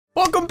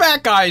Welcome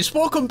back, guys.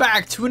 Welcome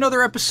back to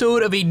another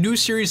episode of a new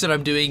series that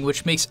I'm doing,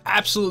 which makes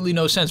absolutely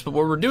no sense. But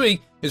what we're doing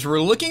is we're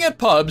looking at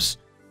pubs,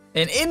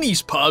 and in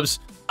these pubs,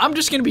 I'm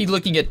just going to be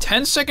looking at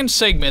 10-second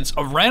segments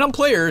of random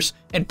players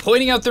and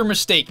pointing out their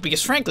mistake.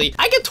 Because frankly,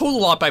 I get told a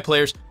lot by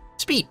players,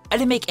 Speed, I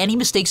didn't make any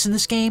mistakes in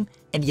this game,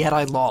 and yet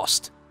I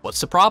lost.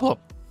 What's the problem?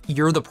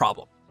 You're the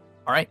problem.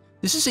 All right?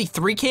 This is a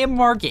 3K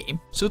MMR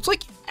game, so it's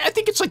like, I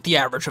think it's like the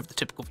average of the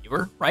typical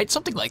viewer, right?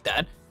 Something like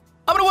that.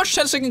 I'm going to watch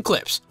 10-second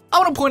clips. I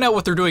want to point out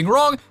what they're doing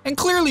wrong and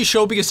clearly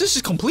show, because this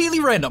is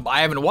completely random.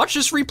 I haven't watched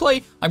this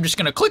replay. I'm just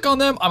going to click on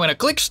them. I'm going to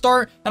click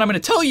start, and I'm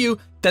going to tell you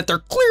that they're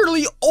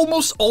clearly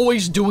almost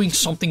always doing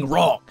something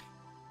wrong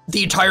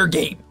the entire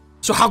game.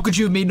 So how could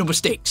you have made no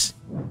mistakes?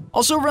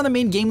 Also, over on the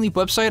main GameLeap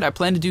website, I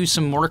plan to do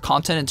some more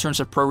content in terms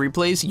of pro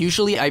replays.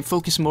 Usually, I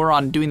focus more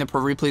on doing the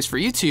pro replays for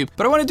YouTube,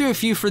 but I want to do a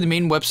few for the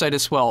main website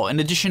as well.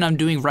 In addition, I'm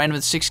doing Random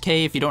at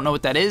 6K. If you don't know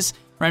what that is,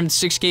 Random at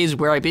 6K is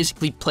where I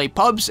basically play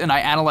pubs and I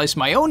analyze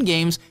my own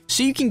games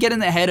so you can get in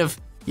the head of,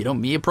 you know,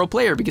 me, a pro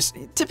player, because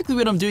typically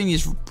when I'm doing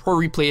these pro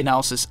replay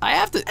analysis, I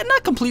have to, and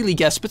not completely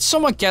guess, but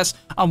somewhat guess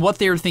on what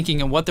they're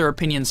thinking and what their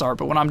opinions are.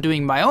 But when I'm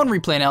doing my own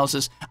replay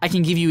analysis, I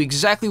can give you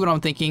exactly what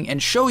I'm thinking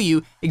and show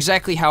you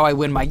exactly how I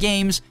win my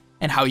games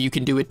and how you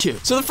can do it too.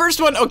 So the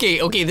first one,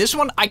 okay, this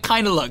one I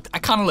kind of looked,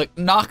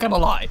 not gonna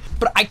lie,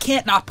 but I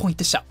can't not point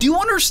this out. Do you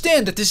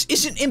understand that this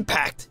isn't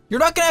impact? You're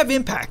not gonna have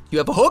impact. You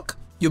have a hook,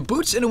 you have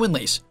boots, and a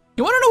windlace.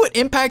 You want to know what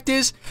impact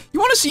is? You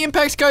want to see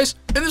impact, guys?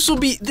 And this will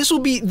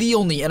be the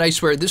only, and I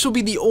swear, this will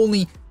be the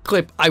only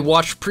clip I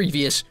watched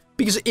previous,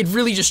 because it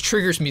really just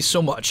triggers me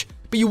so much.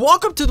 But you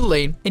walk up to the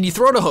lane, and you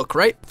throw the hook,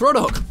 right? Throw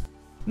the hook.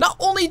 Not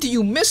only do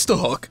you miss the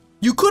hook,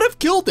 you could have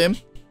killed him.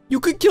 You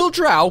could kill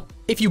Drow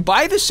if you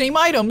buy the same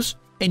items,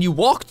 and you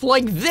walked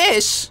like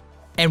this,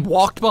 and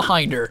walked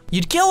behind her.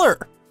 You'd kill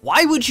her.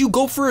 Why would you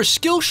go for a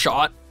skill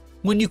shot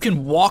when you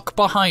can walk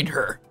behind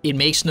her? It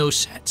makes no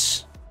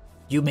sense.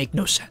 You make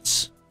no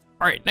sense.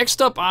 Alright,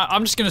 next up,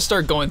 I'm just gonna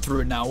start going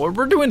through it now.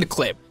 We're doing the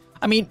clip.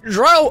 I mean,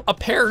 Drow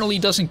apparently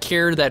doesn't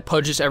care that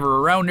Pudge is ever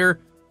around her.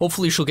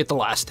 Hopefully she'll get the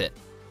last hit.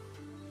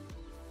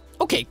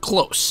 Okay,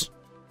 close.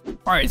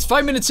 Alright, it's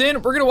 5 minutes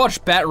in. We're gonna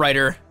watch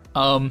Batrider.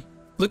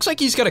 Looks like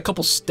he's got a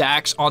couple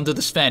stacks onto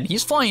the Sven.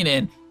 He's flying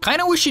in.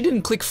 Kinda wish he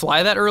didn't click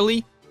fly that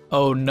early.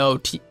 Oh no,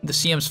 the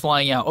CM's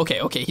flying out.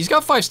 Okay, he's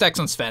got 5 stacks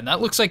on Sven.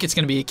 That looks like it's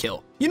gonna be a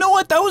kill. You know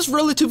what? That was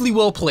relatively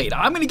well played.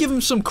 I'm gonna give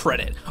him some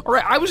credit.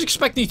 Alright, I was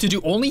expecting to do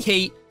only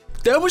hate.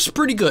 That was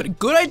pretty good.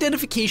 Good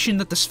identification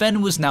that the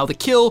Sven was now the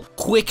kill.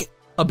 Quick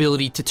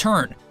ability to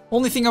turn.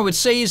 Only thing I would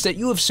say is that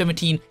you have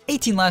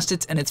 18 last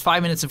hits, and it's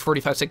 5 minutes and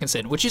 45 seconds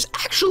in, which is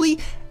actually,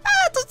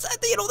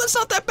 that's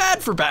not that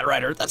bad for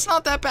Batrider. That's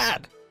not that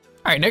bad.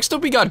 All right, next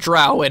up we got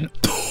Drow, and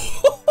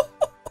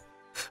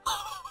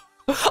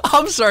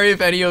I'm sorry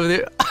if any of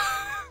you,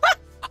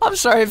 I'm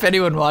sorry if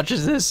anyone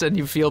watches this and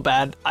you feel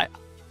bad.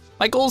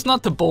 My goal is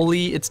not to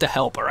bully, it's to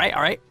help. All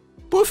right.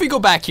 But if we go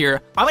back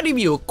here, I'm gonna give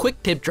you a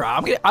quick tip, Drow.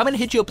 I'm gonna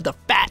hit you up with a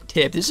fat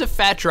tip. This is a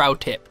fat Drow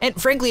tip. And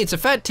frankly, it's a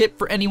fat tip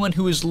for anyone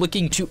who is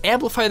looking to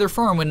amplify their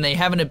farm when they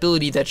have an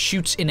ability that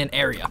shoots in an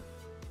area.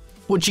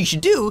 What you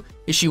should do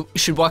is you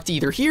should walk to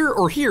either here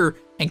or here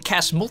and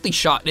cast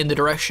multi-shot in the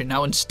direction.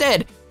 Now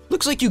instead,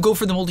 looks like you go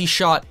for the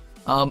multi-shot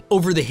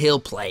over the hill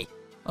play.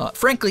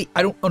 Frankly,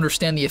 I don't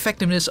understand the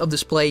effectiveness of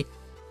this play,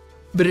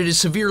 but it is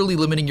severely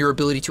limiting your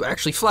ability to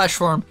actually flash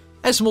farm,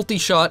 as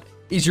multi-shot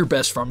is your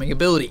best farming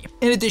ability.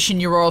 In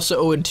addition, you're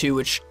also 0-2,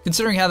 which,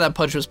 considering how that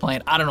Pudge was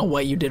playing, I don't know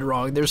what you did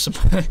wrong. There's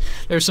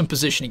some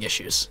positioning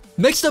issues.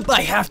 Next up,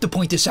 I have to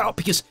point this out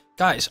because,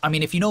 guys, I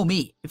mean, if you know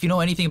me, if you know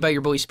anything about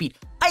your boy Speed,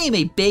 I am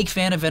a big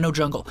fan of Veno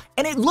jungle,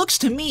 and it looks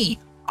to me,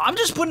 I'm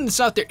just putting this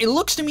out there, it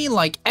looks to me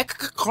like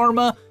Ekka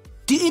Karma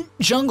didn't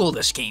jungle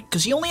this game,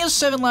 because he only has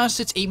 7 last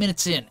hits 8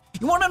 minutes in.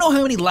 You want to know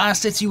how many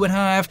last hits you would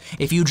have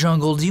if you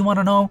jungled? Do you want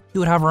to know?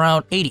 You would have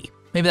around 80.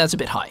 Maybe that's a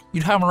bit high.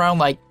 You'd have around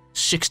like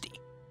 60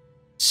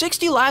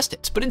 last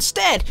hits, but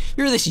instead,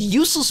 you're this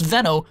useless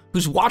Veno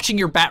who's watching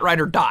your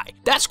Batrider die.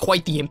 That's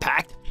quite the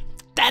impact.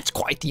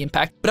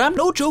 But I'm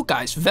no joke,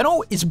 guys.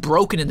 Veno is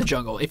broken in the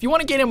jungle. If you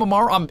want to get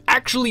MMR, I'm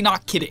actually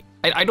not kidding.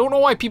 I don't know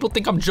why people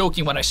think I'm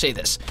joking when I say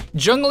this.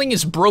 Jungling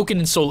is broken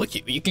in solo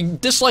queue. You can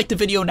dislike the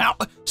video now.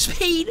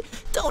 Speed,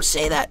 don't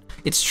say that.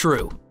 It's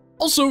true.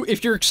 Also,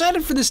 if you're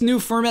excited for this new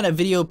format of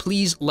video,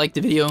 please like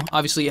the video.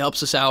 Obviously, it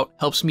helps us out,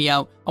 helps me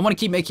out. I want to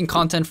keep making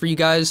content for you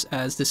guys,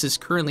 as this is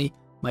currently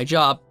my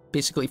job,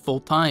 basically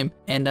full-time.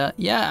 And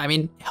yeah, I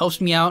mean,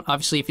 helps me out,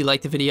 obviously, if you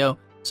like the video,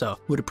 so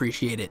would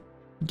appreciate it.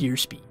 Dear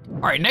Speed.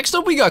 Alright, next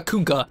up we got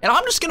Kunkka, and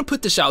I'm just gonna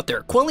put this out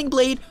there. Quelling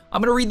Blade,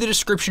 I'm gonna read the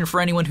description for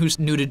anyone who's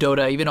new to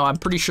Dota, even though I'm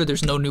pretty sure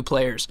there's no new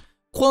players.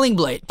 Quelling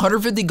Blade,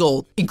 150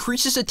 gold,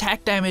 increases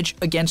attack damage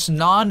against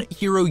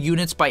non-hero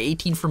units by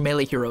 18 for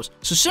melee heroes.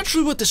 So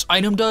essentially what this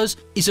item does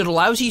is it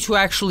allows you to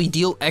actually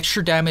deal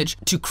extra damage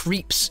to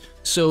creeps.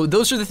 So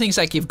those are the things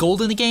that give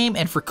gold in the game,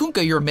 and for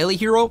Kunkka, you're a melee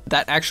hero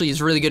that actually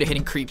is really good at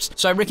hitting creeps.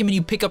 So I recommend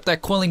you pick up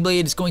that Quelling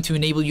Blade. It's going to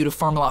enable you to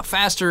farm a lot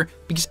faster,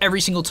 because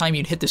every single time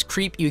you hit this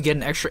creep, you get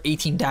an extra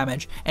 18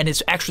 damage, and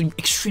it's actually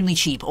extremely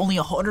cheap. Only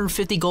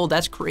 150 gold,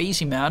 that's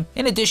crazy, man.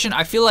 In addition,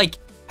 I feel like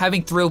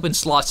having 3 open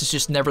slots is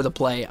just never the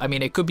play. I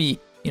mean, it could be,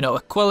 you know,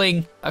 a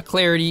Quelling, a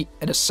Clarity,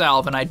 and a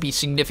Salve, and I'd be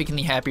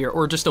significantly happier,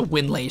 or just a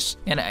Windlace,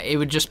 and it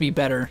would just be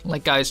better.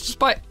 Like, guys, just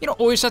buy, you know,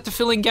 always have to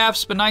fill in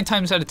gaps, but 9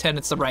 times out of 10,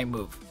 it's the right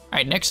move.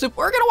 Alright, next up,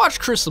 we're gonna watch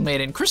Crystal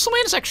Maiden. Crystal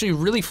Maiden is actually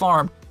really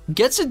farmed,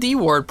 gets a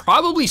D-ward,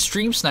 probably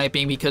stream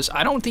sniping, because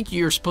I don't think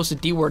you're supposed to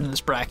D-ward in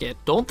this bracket.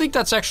 Don't think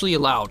that's actually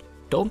allowed.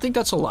 Don't think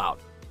that's allowed.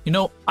 You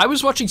know, I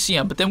was watching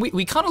CM, but then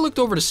we kind of looked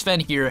over to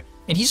Sven here,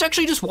 and he's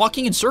actually just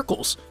walking in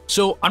circles.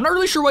 So I'm not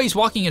really sure why he's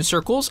walking in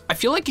circles. I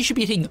feel like he should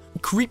be hitting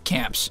creep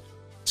camps,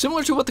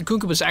 similar to what the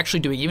Kunkka was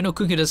actually doing. Even though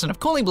Kunkka doesn't have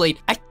Quelling Blade,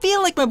 I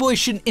feel like my boy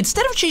should,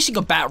 instead of chasing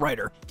a Bat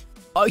Rider,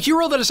 a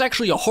hero that is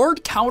actually a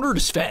hard counter to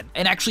Sven,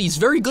 and actually is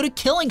very good at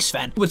killing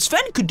Sven, what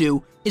Sven could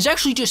do is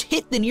actually just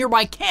hit the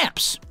nearby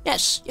camps.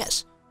 Yes,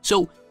 yes.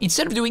 So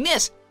instead of doing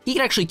this, he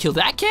could actually kill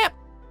that camp,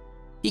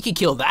 he could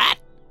kill that,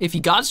 if he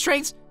got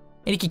strengths,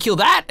 and he could kill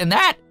that, and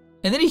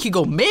then he could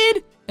go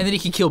mid, and then he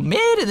could kill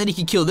mid, and then he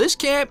could kill this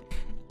camp.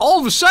 All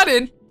of a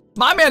sudden,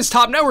 my man's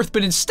top net worth,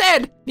 but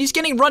instead, he's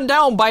getting run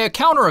down by a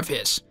counter of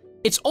his.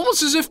 It's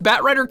almost as if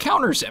Bat Rider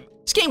counters him.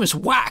 This game is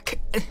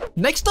whack.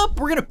 Next up,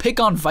 we're gonna pick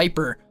on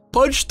Viper.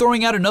 Pudge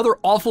throwing out another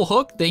awful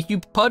hook. Thank you,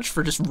 Pudge,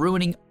 for just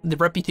ruining the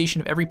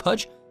reputation of every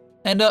Pudge.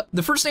 And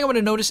the first thing I'm going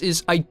to notice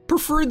is I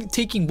prefer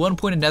taking 1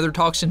 point of Nether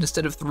Toxin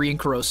instead of 3 in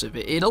Corrosive.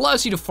 It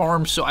allows you to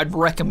farm, so I'd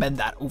recommend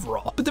that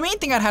overall. But the main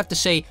thing I'd have to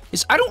say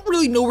is I don't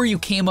really know where you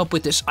came up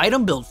with this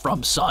item build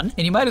from, son.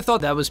 And you might have thought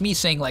that was me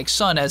saying like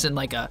son as in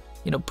like a,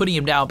 you know, putting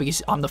him down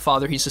because I'm the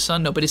father, he's the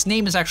son. No, but his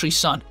name is actually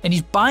Son. And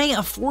he's buying a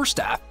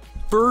 4-staff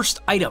first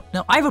item.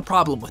 Now, I have a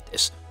problem with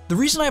this. The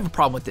reason I have a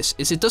problem with this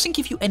is it doesn't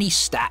give you any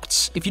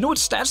stats. If you know what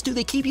stats do,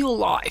 they keep you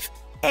alive.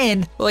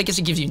 And, well, I guess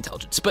it gives you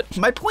intelligence. But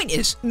my point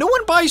is, no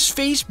one buys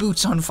phase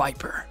boots on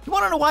Viper. You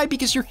wanna know why?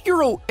 Because your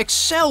hero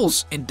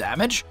excels in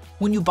damage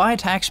when you buy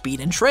attack speed,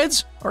 and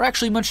treads are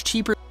actually much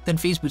cheaper than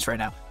phase boots right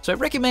now. So I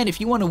recommend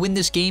if you wanna win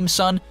this game,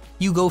 son,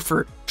 you go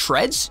for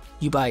treads,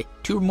 you buy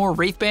 2 or more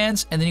Wraith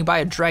Bands, and then you buy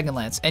a Dragon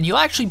Lance. And you'll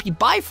actually be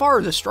by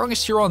far the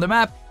strongest hero on the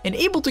map and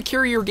able to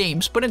carry your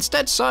games. But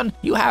instead, son,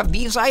 you have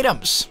these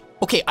items.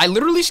 Okay, I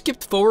literally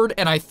skipped forward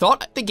and I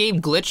thought the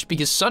game glitched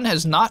because Sun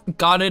has not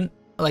gotten,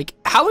 like,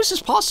 how is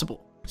this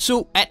possible?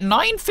 So at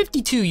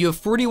 952, you have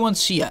 41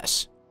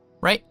 CS,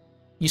 right?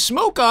 You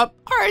smoke up,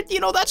 all right,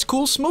 you know, that's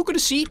cool. Smoke at a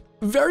seat,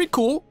 very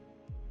cool.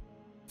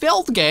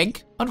 Failed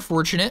gank,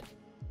 unfortunate.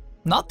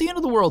 Not the end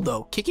of the world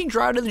though. Kicking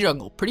Dry out of the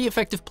jungle, pretty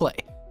effective play.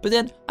 But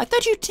then, I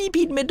thought you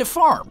TP'd mid to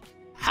farm.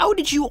 How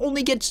did you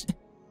only get,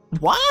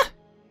 what?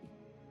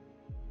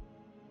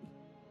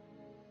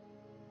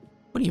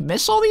 What, do you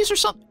miss all these or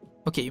something?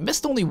 Okay, you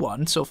missed only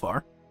 1 so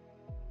far.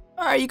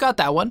 Alright, you got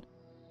that one.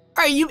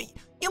 Alright,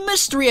 you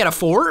missed 3 out of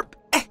 4.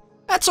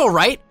 That's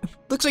alright.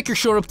 Looks like you're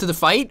showing up to the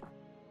fight.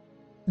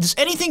 Does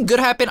anything good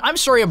happen? I'm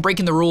sorry I'm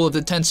breaking the rule of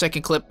the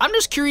 10-second clip. I'm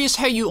just curious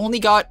how you only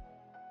got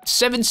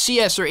 7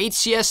 CS or 8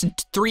 CS in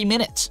 3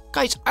 minutes.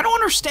 Guys, I don't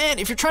understand.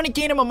 If you're trying to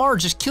gain MMR,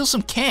 just kill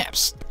some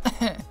camps.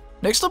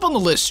 Next up on the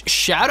list,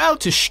 shout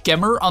out to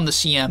Schemmer on the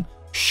CM.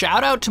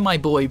 Shout out to my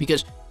boy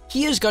because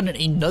he has gotten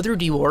another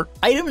D-War.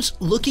 Items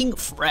looking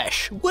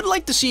fresh. Would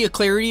like to see a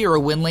Clarity or a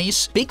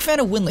Windlace. Big fan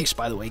of Windlace,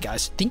 by the way,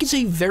 guys. Think it's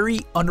a very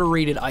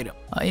underrated item.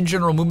 In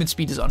general, movement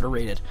speed is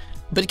underrated.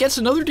 But it gets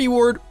another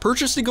D-Ward,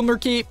 purchased the Glimmer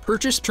Cape,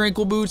 purchased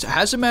Tranquil Boots,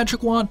 has a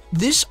Magic Wand.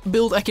 This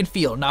build I can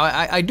feel. Now,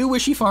 I do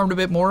wish he farmed a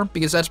bit more,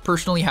 because that's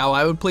personally how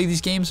I would play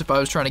these games if I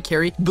was trying to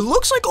carry. But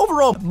looks like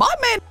overall, my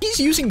man, he's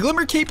using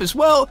Glimmer Cape as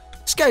well.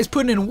 This guy's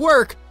putting in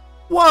work.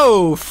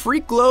 Whoa,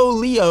 Freak Glow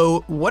Leo,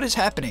 what is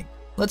happening?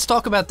 Let's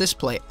talk about this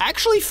play.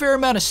 Actually, fair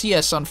amount of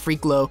CS on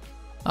Freak Glow,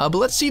 but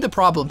let's see the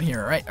problem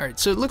here, right? All right,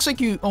 so it looks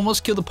like you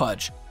almost killed a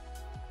Pudge.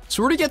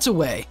 Sorta gets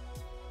away.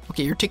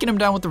 Okay, you're taking him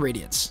down with the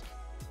Radiance.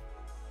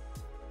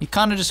 You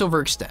kind of just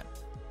overextend.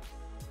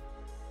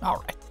 All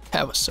right,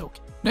 that was so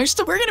good. Next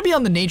up, we're going to be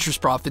on the Nature's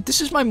Prophet.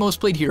 This is my most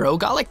played hero.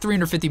 Got like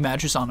 350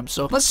 matches on him,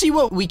 so let's see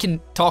what we can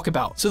talk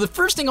about. So the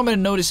first thing I'm going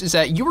to notice is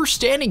that you are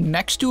standing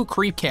next to a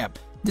creep camp.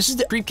 This is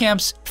the creep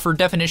camps for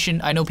definition.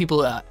 I know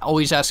people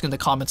always ask in the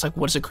comments, like,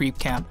 what is a creep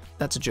camp?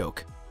 That's a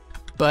joke.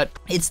 But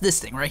it's this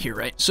thing right here,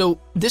 right? So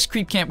this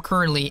creep camp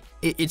currently,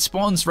 it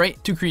spawns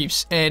right 2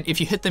 creeps, and if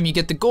you hit them, you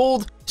get the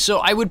gold. So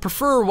I would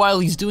prefer, while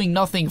he's doing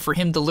nothing, for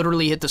him to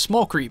literally hit the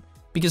small creep.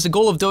 Because the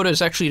goal of Dota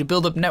is actually to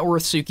build up net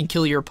worth so you can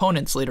kill your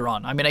opponents later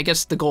on. I mean, I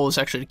guess the goal is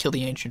actually to kill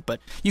the Ancient, but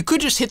you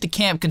could just hit the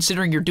camp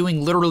considering you're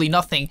doing literally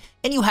nothing,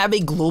 and you have a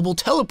global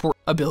teleport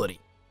ability.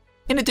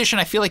 In addition,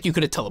 I feel like you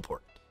could have teleported.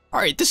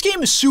 Alright, this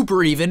game is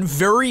super even,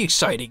 very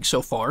exciting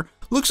so far.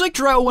 Looks like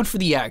Drow went for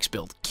the Axe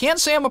build. Can't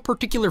say I'm a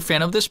particular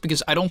fan of this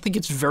because I don't think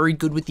it's very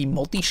good with the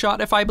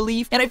multi-shot, if I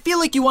believe. And I feel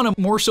like you want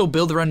to more so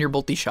build around your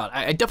multi-shot.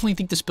 I definitely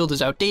think this build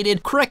is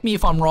outdated. Correct me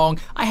if I'm wrong.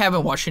 I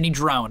haven't watched any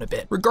Drow in a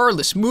bit.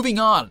 Regardless, moving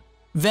on.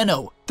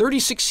 Veno,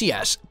 36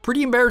 CS.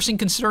 Pretty embarrassing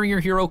considering your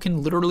hero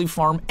can literally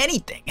farm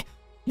anything.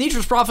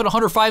 Nature's Prophet,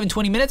 105 in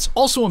 20 minutes.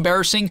 Also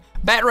embarrassing.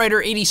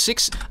 Batrider,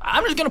 86.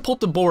 I'm just going to pull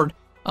up the board.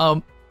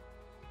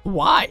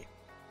 Why?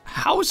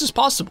 How is this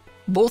possible?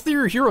 Both of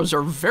your heroes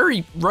are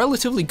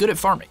relatively good at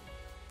farming.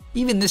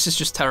 Even this is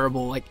just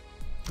terrible. Like,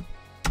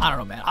 I don't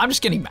know, man. I'm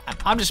just getting mad.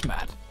 I'm just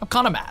mad. I'm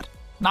kind of mad.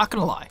 Not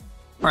gonna lie.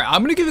 All right,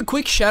 I'm gonna give a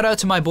quick shout out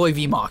to my boy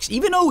VMox.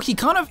 Even though he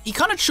kind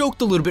of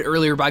choked a little bit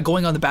earlier by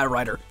going on the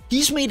Batrider,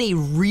 he's made a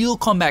real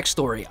comeback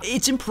story.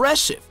 It's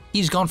impressive.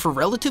 He's gone for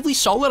relatively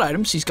solid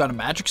items. He's got a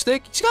magic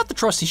stick. He's got the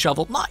trusty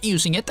shovel. Not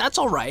using it. That's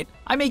all right.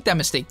 I make that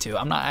mistake too.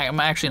 I'm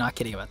actually not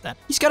kidding about that.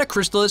 He's got a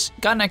Crystallis,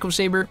 got an Echo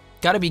Saber,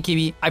 got a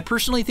BKB. I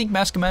personally think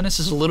Mask of Madness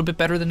is a little bit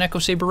better than Echo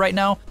Saber right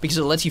now because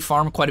it lets you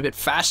farm quite a bit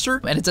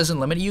faster and it doesn't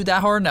limit you that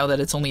hard now that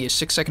it's only a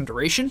 6-second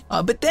duration.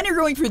 But then you're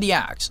going for the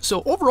Axe.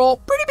 So overall,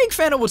 pretty big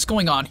fan of what's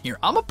going on here.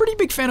 I'm a pretty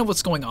big fan of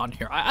what's going on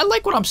here. I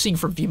like what I'm seeing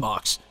from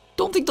VMox.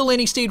 Don't think the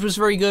laning stage was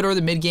very good or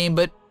the mid game,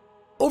 but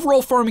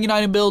overall farming and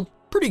item build,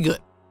 pretty good.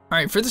 All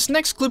right, for this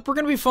next clip, we're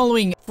going to be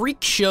following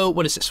Freak Show.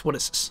 What is this? What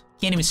is this?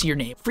 Can't even see your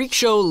name. Freak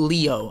Show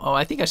Leo. Oh,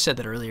 I think I said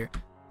that earlier.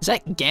 Is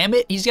that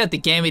Gambit? He's got the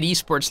Gambit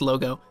Esports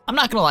logo. I'm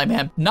not gonna lie,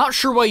 man. Not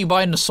sure why you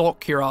buy an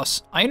Assault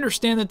Kyros. I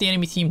understand that the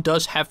enemy team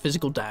does have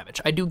physical damage.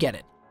 I do get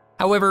it.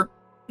 However,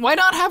 why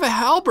not have a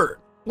Halberd?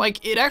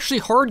 Like, it actually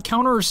hard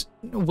counters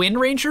Wind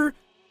Ranger.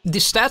 The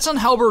stats on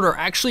Halberd are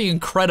actually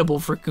incredible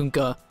for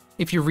Kunkka,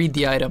 if you read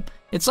the item.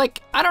 It's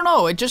like, I don't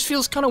know, it just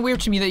feels kind of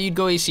weird to me that you'd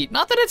go AC.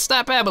 Not that it's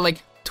that bad, but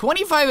like,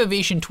 25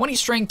 evasion, 20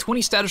 strength,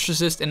 20 status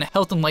resist, and a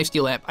health and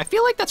lifesteal amp. I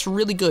feel like that's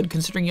really good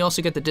considering you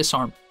also get the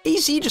disarm.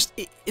 AC just,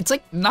 it's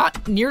like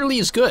not nearly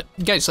as good.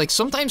 Guys, like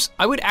sometimes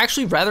I would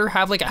actually rather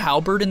have like a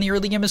Halberd in the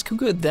early game as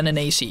Kunkka than an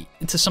AC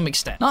to some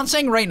extent. Not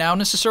saying right now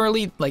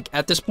necessarily, like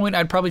at this point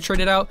I'd probably trade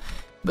it out,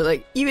 but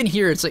like even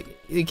here it's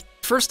like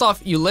first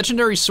off, you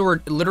legendary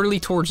sword literally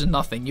towards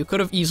nothing. You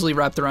could have easily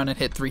wrapped around and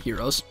hit 3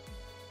 heroes.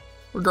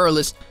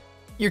 Regardless,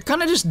 you're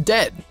kind of just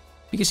dead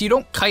because you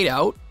don't kite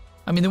out.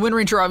 I mean, the Wind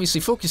Ranger obviously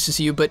focuses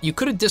you, but you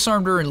could have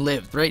disarmed her and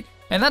lived, right?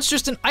 And that's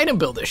just an item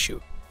build issue.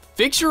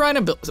 Fix your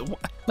item build.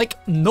 Like,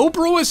 no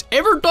bro has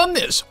ever done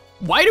this.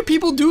 Why do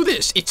people do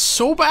this? It's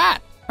so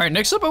bad. All right,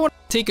 next up, I want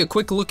to take a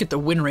quick look at the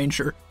Wind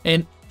Ranger.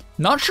 And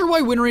not sure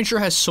why Wind Ranger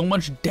has so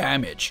much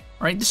damage,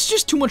 right? This is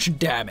just too much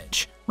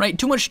damage, right?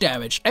 Too much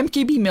damage.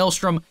 MKB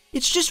Maelstrom,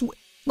 it's just...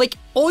 like,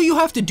 all you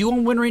have to do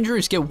on Wind Ranger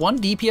is get 1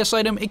 DPS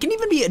item. It can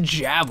even be a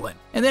Javelin.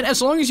 And then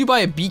as long as you buy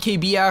a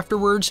BKB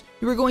afterwards,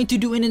 you are going to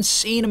do an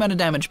insane amount of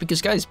damage.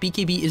 Because guys,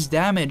 BKB is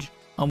damage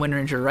on Wind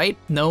Ranger, right?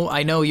 No,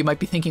 I know you might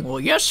be thinking, well,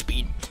 yes,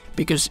 Speed.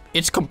 Because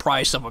it's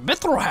comprised of a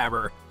Mithril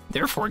Hammer.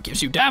 Therefore, it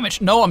gives you damage.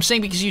 No, I'm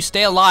saying because you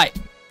stay alive.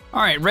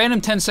 Alright,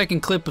 random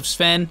 10-second clip of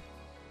Sven.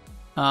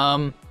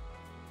 Alright,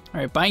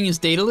 buying his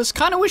Daedalus.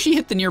 Kind of wish he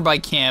hit the nearby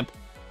camp.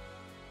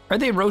 Are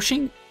they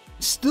roshing?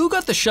 Still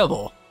got the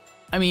shovel.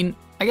 I mean...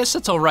 I guess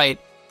that's alright.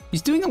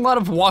 He's doing a lot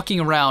of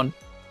walking around.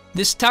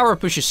 This tower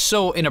push is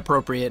so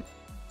inappropriate.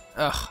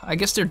 Ugh, I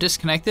guess they're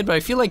disconnected, but I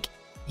feel like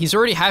he's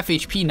already half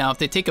HP now. If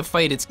they take a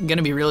fight, it's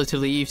gonna be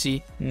relatively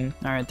easy.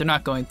 Alright, they're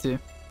not going to.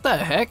 What the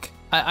heck?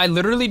 I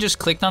literally just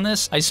clicked on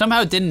this. I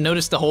somehow didn't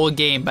notice the whole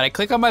game, but I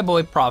click on my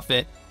boy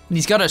Prophet, and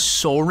he's got a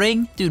soul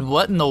ring? Dude,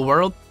 what in the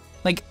world?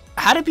 Like,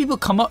 how do people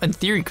come up and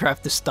theory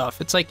craft this stuff?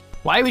 It's like,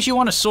 why would you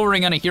want a soul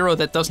ring on a hero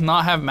that does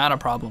not have mana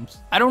problems?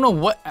 I don't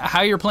know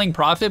how you're playing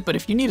Prophet, but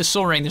if you need a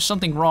soul ring, there's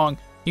something wrong.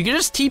 You can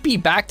just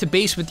TP back to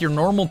base with your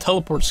normal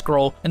teleport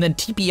scroll and then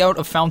TP out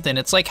of Fountain.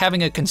 It's like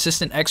having a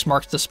consistent X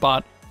marks the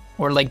spot,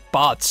 or like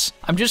bots.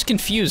 I'm just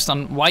confused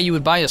on why you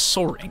would buy a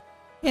soul ring.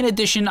 In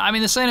addition, I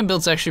mean, this item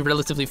build's actually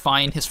relatively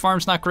fine. His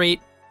farm's not great.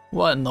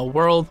 What in the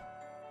world?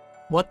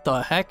 What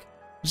the heck?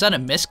 Was that a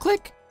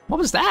misclick? What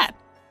was that?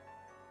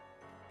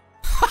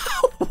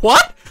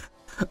 What?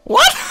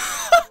 What?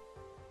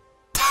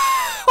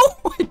 Oh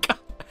my god.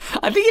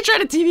 I think he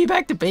tried to TP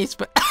back to base,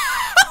 but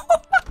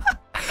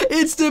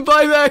instant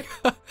buyback.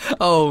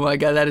 Oh my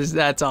god,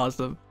 that's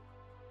awesome.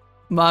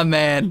 My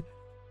man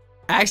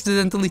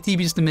accidentally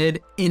TPs to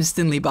mid,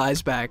 instantly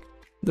buys back.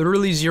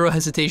 Literally zero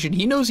hesitation.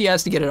 He knows he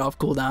has to get it off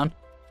cooldown.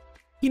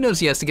 He knows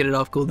he has to get it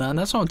off cooldown.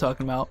 That's what I'm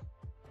talking about.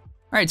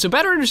 Alright, so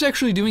Batrider's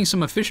actually doing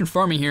some efficient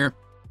farming here,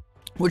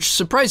 which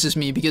surprises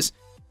me because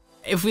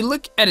if we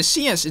look at his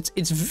CS,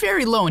 it's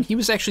very low, and he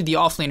was actually the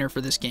offlaner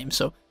for this game,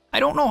 so I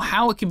don't know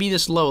how it could be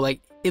this low.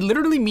 Like, it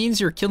literally means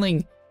you're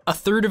killing a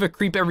third of a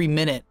creep every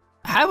minute.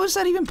 How is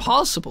that even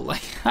possible?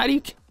 Like, how do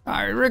you...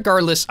 Alright,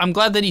 regardless, I'm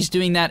glad that he's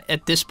doing that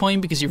at this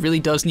point because he really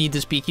does need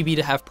this BKB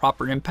to have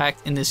proper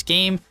impact in this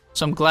game.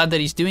 So I'm glad that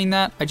he's doing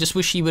that. I just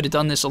wish he would have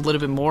done this a little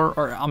bit more,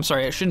 or I'm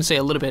sorry, I shouldn't say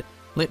a little bit.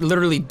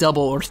 Literally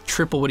double or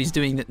triple what he's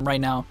doing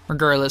right now.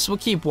 Regardless, we'll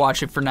keep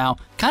watching for now.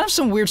 Kind of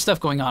some weird stuff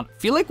going on.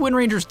 Feel like Wind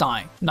Ranger's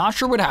dying. Not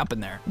sure what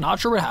happened there. Not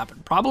sure what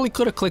happened. Probably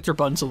could have clicked her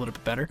buttons a little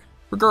bit better.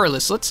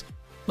 Regardless,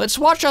 let's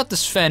watch out the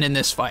Sven in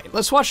this fight.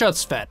 Let's watch out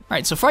Sven. All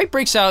right, so fight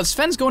breaks out.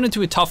 Sven's going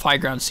into a tough high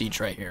ground siege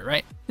right here,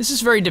 right? This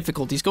is very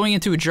difficult. He's going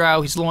into a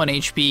drow. He's low on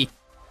HP.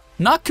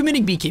 Not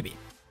committing BKB.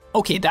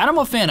 Okay, that I'm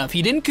a fan of.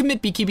 He didn't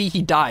commit BKB.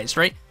 He dies,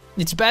 right?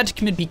 It's bad to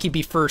commit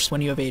BKB first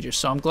when you have Aegis,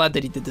 so I'm glad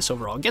that he did this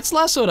overall. Gets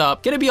lassoed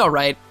up. Gonna be all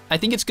right. I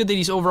think it's good that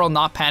he's overall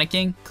not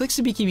panicking. Clicks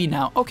the BKB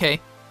now. Okay.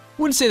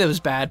 Wouldn't say that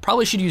was bad.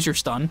 Probably should use your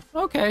stun.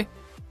 Okay.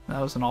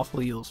 That was an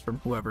awful use from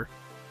whoever.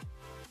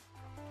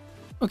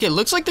 Okay,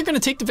 looks like they're gonna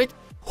take the victory.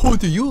 Oh,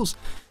 the Yules.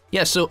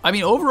 Yeah, so, I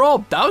mean,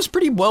 overall, that was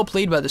pretty well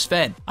played by the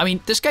Sven. I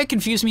mean, this guy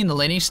confused me in the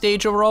laning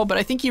stage overall, but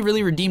I think he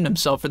really redeemed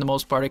himself for the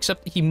most part,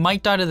 except he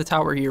might die to the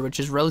tower here, which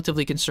is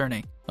relatively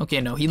concerning. Okay,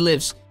 no, he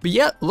lives. But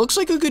yeah, looks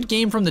like a good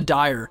game from the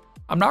Dire.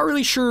 I'm not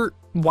really sure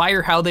why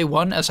or how they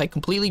won, as I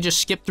completely just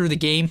skipped through the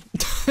game.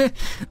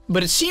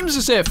 But it seems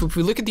as if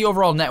we look at the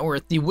overall net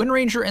worth, the Wind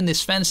Ranger and the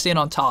Sven stand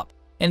on top.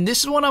 And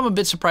this is one I'm a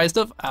bit surprised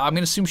of. I'm going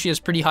to assume she has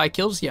pretty high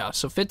kills. Yeah,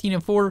 so 15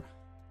 and 4,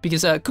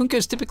 because Kunkka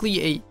is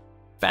typically a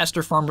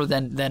faster farmer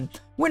than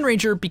Wind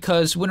Ranger,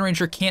 because Wind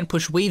Ranger can't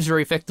push waves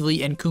very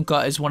effectively, and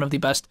Kunkka is one of the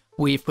best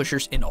wave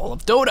pushers in all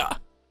of Dota.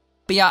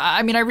 But yeah,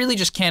 I mean, I really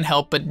just can't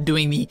help but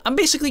doing I'm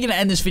basically going to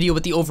end this video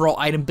with the overall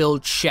item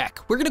build check.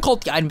 We're going to call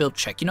it the item build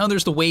check. You know,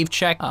 there's the wave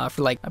check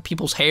for like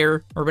people's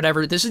hair or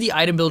whatever. This is the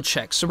item build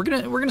check. So we're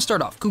gonna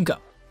start off. Kunkka.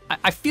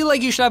 I feel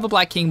like you should have a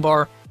Black King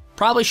bar.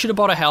 Probably should have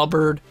bought a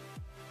halberd.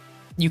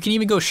 You can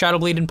even go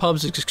Shadowblade in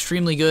pubs, it's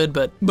extremely good,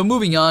 but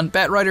moving on.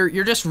 Batrider,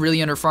 you're just really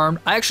underfarmed.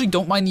 I actually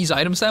don't mind these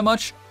items that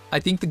much. I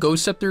think the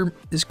Ghost Scepter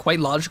is quite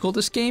logical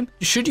this game.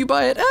 Should you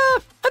buy it? I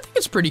think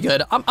it's pretty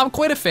good. I'm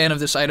quite a fan of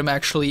this item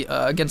actually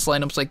against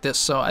lineups like this,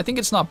 so I think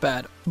it's not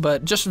bad,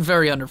 but just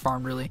very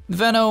underfarmed really.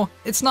 Veno,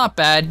 it's not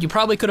bad. You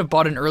probably could have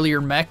bought an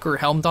earlier mech or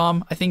Helm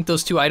Dom. I think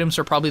those two items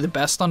are probably the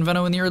best on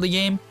Veno in the early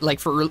game,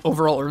 like for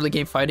overall early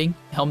game fighting,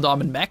 Helm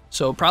Dom and mech.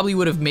 So probably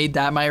would have made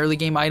that my early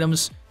game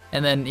items.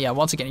 And then, yeah,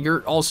 once again,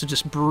 you're also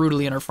just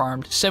brutally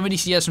underfarmed. 70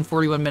 CS in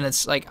 41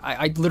 minutes. Like,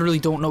 I literally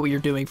don't know what you're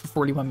doing for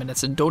 41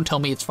 minutes, and don't tell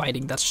me it's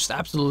fighting. That's just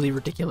absolutely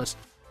ridiculous.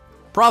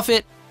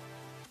 Profit,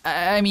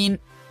 I mean,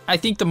 I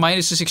think the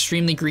minus is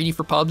extremely greedy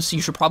for pubs, so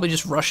you should probably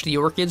just rush the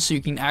Orchids so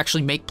you can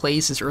actually make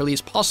plays as early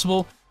as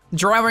possible.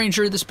 Drow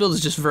Ranger, this build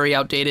is just very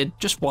outdated.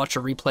 Just watch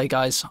a replay,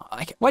 guys.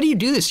 Why do you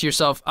do this to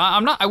yourself?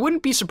 I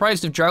wouldn't be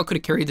surprised if Drow could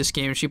have carried this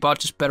game if she bought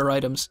just better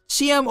items.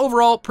 CM,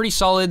 overall, pretty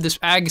solid. This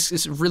Ags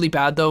is really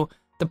bad, though.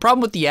 The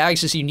problem with the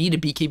Ags is you need a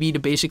BKB to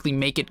basically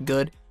make it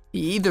good.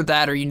 Either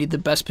that or you need the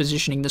best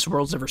positioning this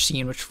world's ever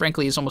seen, which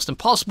frankly is almost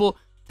impossible,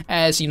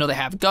 as, you know, they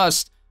have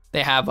Gust,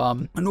 they have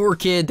an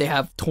Orchid, they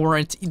have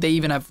Torrent, they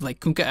even have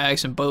like Kunkka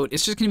Ags and Boat.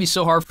 It's just going to be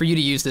so hard for you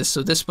to use this,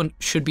 so this one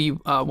should be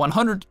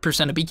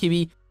 100% a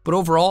BKB. But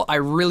overall, I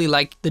really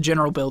like the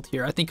general build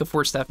here. I think a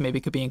Force Staff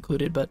maybe could be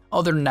included, but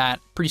other than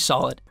that, pretty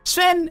solid.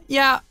 Sven,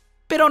 yeah,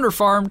 bit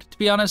underfarmed, to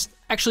be honest.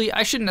 Actually,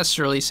 I shouldn't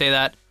necessarily say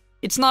that.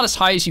 It's not as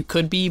high as you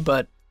could be,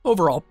 but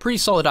overall, pretty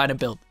solid item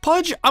build.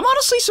 Pudge, I'm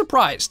honestly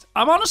surprised.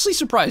 I'm honestly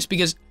surprised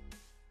because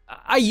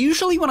I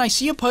usually, when I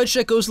see a Pudge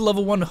that goes to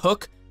level 1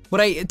 hook, what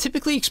I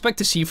typically expect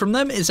to see from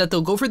them is that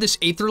they'll go for this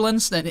Aether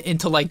Lens then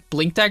into like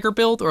Blink Dagger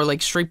build or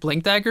like straight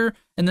Blink Dagger,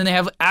 and then they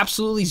have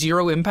absolutely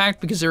zero impact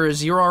because they're a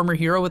 0 armor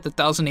hero with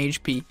 1000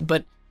 HP.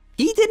 But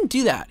he didn't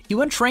do that. He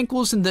went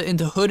Tranquils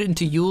into Hood,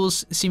 into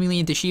Yules, seemingly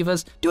into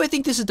Shivas. Do I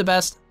think this is the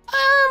best?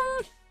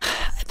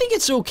 I think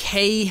it's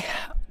okay.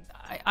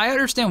 I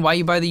understand why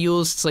you buy the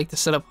Yules. It's like to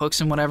set up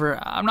hooks and whatever.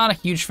 I'm not a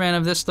huge fan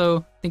of this though.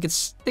 I think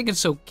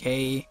it's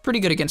okay. Pretty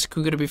good against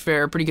Kuga, to be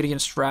fair. Pretty good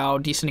against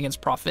Shroud. Decent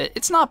against Prophet.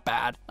 It's not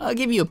bad. I'll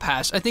give you a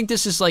pass. I think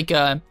this is like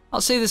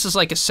I'll say this is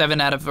like a 7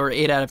 out of or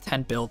 8 out of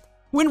 10 build.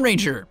 Wind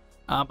Ranger.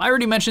 I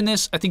already mentioned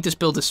this. I think this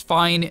build is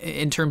fine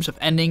in terms of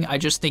ending. I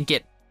just think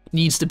it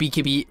needs the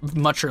BKB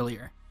much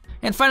earlier.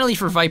 And finally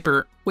for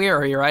Viper, where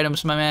are your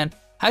items, my man?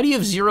 How do you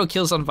have 0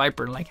 kills on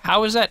Viper? Like,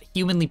 how is that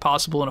humanly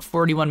possible in a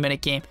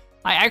 41-minute game?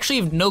 I actually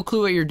have no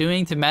clue what you're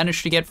doing to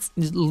manage to get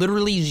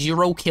literally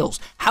 0 kills.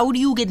 How do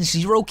you get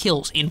 0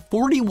 kills in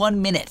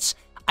 41 minutes?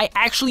 I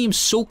actually am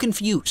so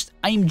confused.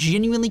 I am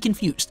genuinely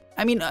confused.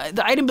 I mean,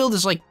 the item build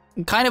is like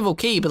kind of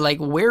okay, but like,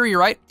 where are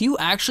your items? Do you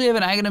actually have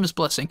an Aghanim's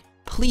Blessing?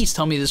 Please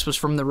tell me this was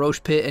from the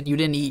Roche Pit and you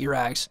didn't eat your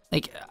Ags.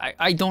 Like,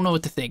 I don't know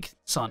what to think,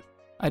 son.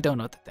 I don't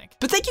know what to think.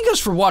 But thank you guys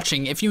for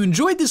watching. If you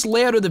enjoyed this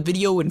layout of the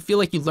video and feel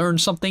like you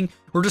learned something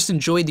or just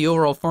enjoyed the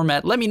overall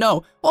format, let me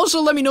know. Also,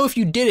 let me know if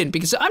you didn't,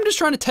 because I'm just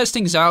trying to test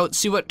things out,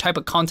 see what type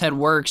of content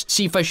works,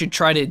 see if I should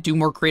try to do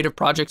more creative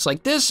projects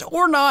like this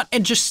or not,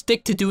 and just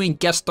stick to doing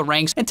guess the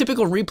ranks and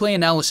typical replay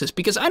analysis,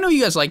 because I know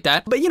you guys like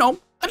that, but you know,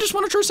 I just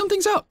want to try some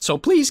things out. So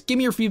please give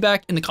me your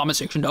feedback in the comment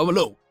section down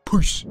below.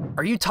 Peace.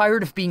 Are you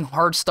tired of being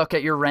hard stuck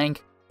at your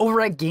rank?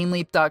 Over at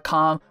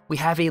GameLeap.com, we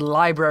have a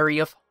library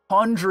of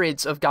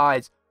hundreds of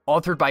guides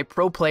authored by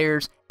pro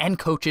players and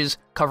coaches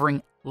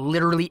covering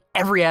literally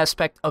every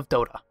aspect of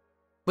Dota.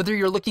 Whether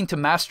you're looking to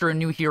master a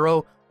new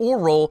hero or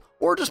role,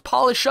 or just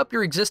polish up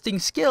your existing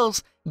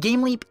skills,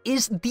 GameLeap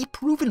is the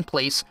proven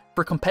place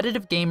for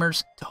competitive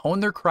gamers to hone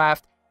their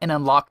craft and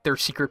unlock their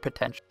secret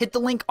potential. Hit the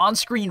link on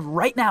screen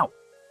right now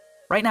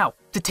right now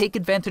to take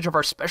advantage of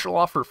our special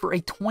offer for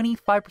a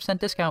 25%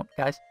 discount,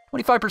 guys.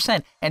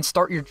 25%, and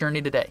start your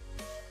journey today.